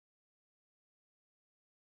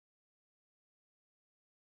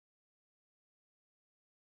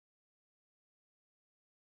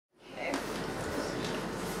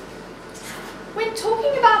when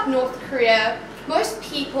talking about North Korea, most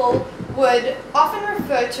people would often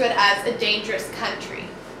refer to it as a dangerous country.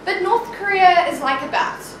 But North Korea is like a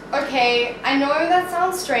bat. Okay, I know that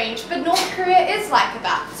sounds strange, but North Korea is like a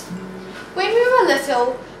bat. When we were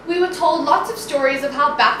little, we were told lots of stories of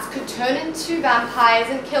how bats could turn into vampires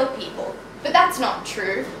and kill people. But that's not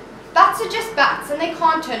true. Bats are just bats and they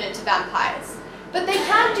can't turn into vampires. But they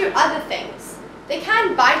can do other things. They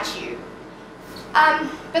can bite you.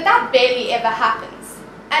 But that barely ever happens.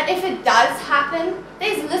 And if it does happen,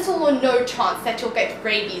 there's little or no chance that you'll get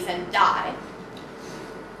rabies and die.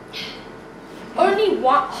 Only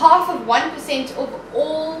half of 1% of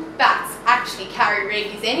all bats actually carry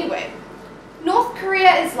rabies anyway. North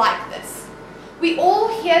Korea is like this. We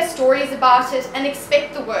all hear stories about it and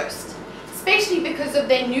expect the worst, especially because of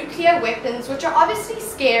their nuclear weapons, which are obviously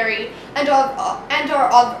scary and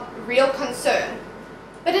are of real concern.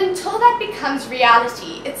 But until that becomes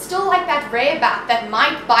reality, it's still like that rare bat that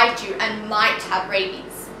might bite you and might have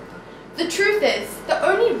rabies. The truth is, the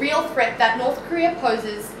only real threat that North Korea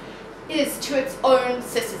poses is to its own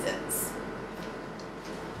citizens.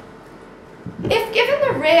 If given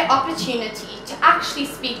the rare opportunity to actually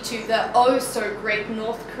speak to the oh-so-great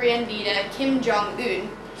North Korean leader Kim Jong-un,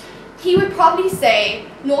 he would probably say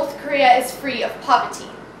North Korea is free of poverty.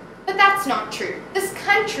 But that's not true. This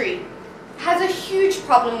country has a huge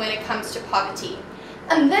problem when it comes to poverty.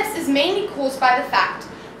 And this is mainly caused by the fact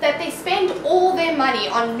that they spend all their money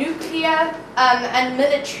on nuclear and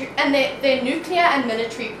military, and their nuclear and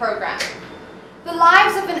military program. The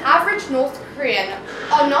lives of an average North Korean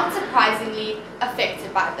are not surprisingly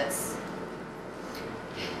affected by this.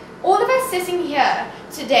 All of us sitting here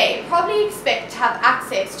today probably expect to have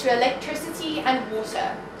access to electricity and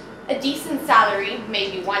water, a decent salary,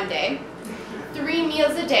 maybe one day, 3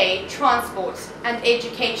 meals a day, transport, and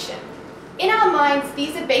education. In our minds,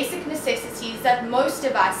 these are basic necessities that most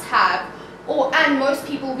of us have, and most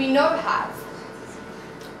people we know have.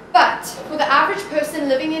 But for the average person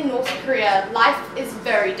living in North Korea, life is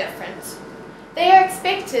very different. They are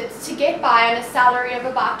expected to get by on a salary of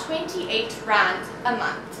about 28 Rand a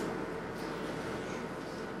month.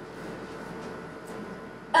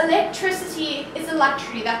 Electricity is a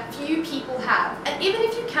luxury that few people have, and even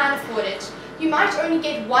if you can afford it, you might only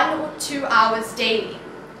get 1 or 2 hours daily.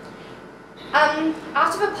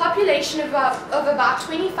 Out of a population of about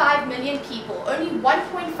 25 million people, only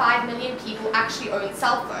 1.5 million people actually own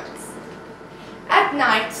cell phones. At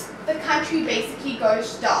night, the country basically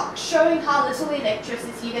goes dark, showing how little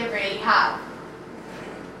electricity they really have.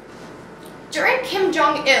 During Kim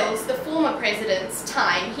Jong-il's, the former president's,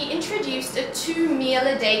 time, he introduced a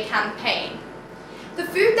 2-meal-a-day campaign. The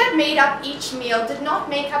food that made up each meal did not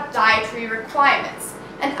make up dietary requirements,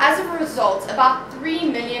 and as a result, about 3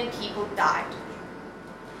 million people died.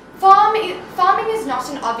 Farming is not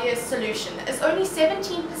an obvious solution, as only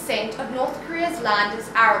 17% of North Korea's land is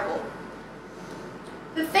arable.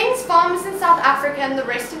 The things farmers in South Africa and the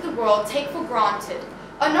rest of the world take for granted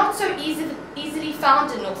are not so easily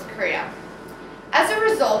found in North Korea. As a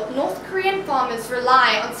result, North Korean farmers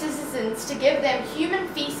rely on citizens to give them human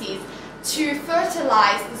feces to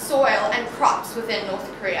fertilize the soil and crops within North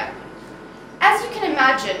Korea. As you can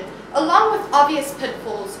imagine, along with obvious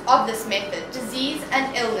pitfalls of this method, disease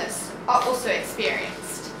and illness are also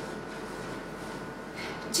experienced.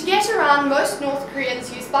 To get around, most North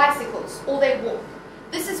Koreans use bicycles or they walk.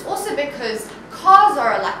 This is also because cars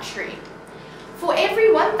are a luxury. For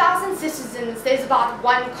every 1,000 citizens, there's about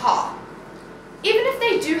 1 car. Even if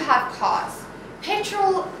they do have cars,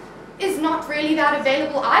 petrol is not really that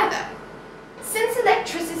available either. Since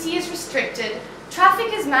electricity is restricted,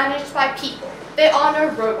 traffic is managed by people. There are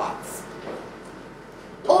no robots.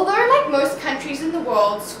 Although, like most countries in the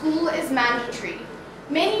world, school is mandatory,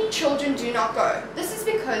 many children do not go. This is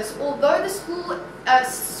because, although the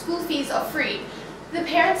school fees are free, the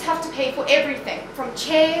parents have to pay for everything, from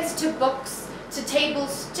chairs to books to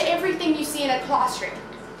tables to everything you see in a classroom.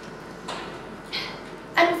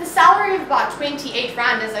 And with a salary of about 28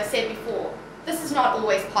 Rand, as I said before, this is not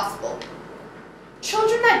always possible.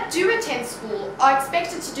 Children that do attend school are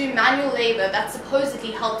expected to do manual labor that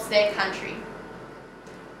supposedly helps their country.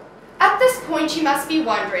 At this point, you must be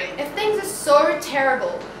wondering, if things are so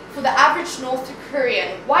terrible for the average North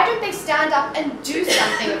Korean, why don't they stand up and do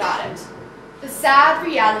something about it? The sad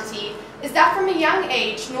reality is that from a young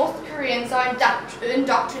age, North Koreans are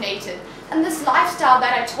indoctrinated, and this lifestyle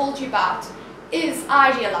that I told you about is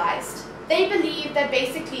idealized. They believe that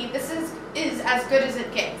basically this is as good as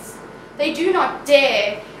it gets. They do not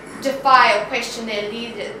dare defy or question their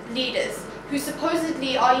leaders, who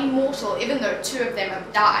supposedly are immortal even though 2 of them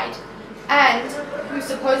have died. and who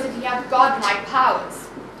supposedly have godlike powers.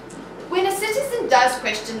 When a citizen does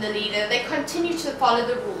question the leader, they continue to follow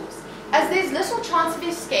the rules, as there's little chance of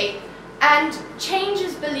escape and change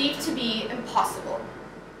is believed to be impossible.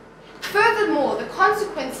 Furthermore, the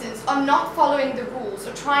consequences of not following the rules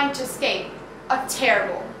or trying to escape are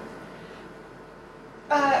terrible.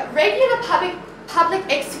 Regular public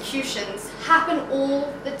executions happen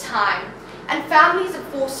all the time, and families are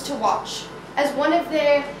forced to watch as one of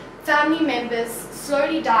their family members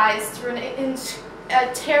slowly dies through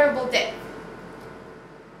a terrible death.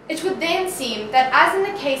 It would then seem that, as in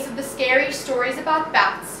the case of the scary stories about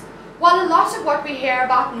bats, while a lot of what we hear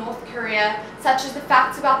about North Korea, such as the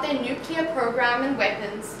facts about their nuclear program and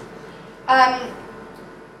weapons,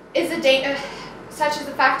 such as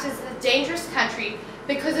the fact is a dangerous country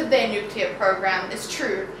because of their nuclear program, is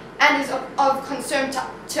true and is of concern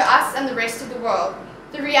to us and the rest of the world,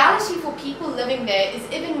 the reality for people living there is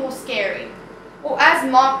even more scary. Or as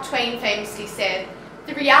Mark Twain famously said,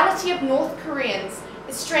 the reality of North Koreans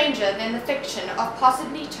is stranger than the fiction of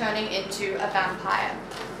possibly turning into a vampire.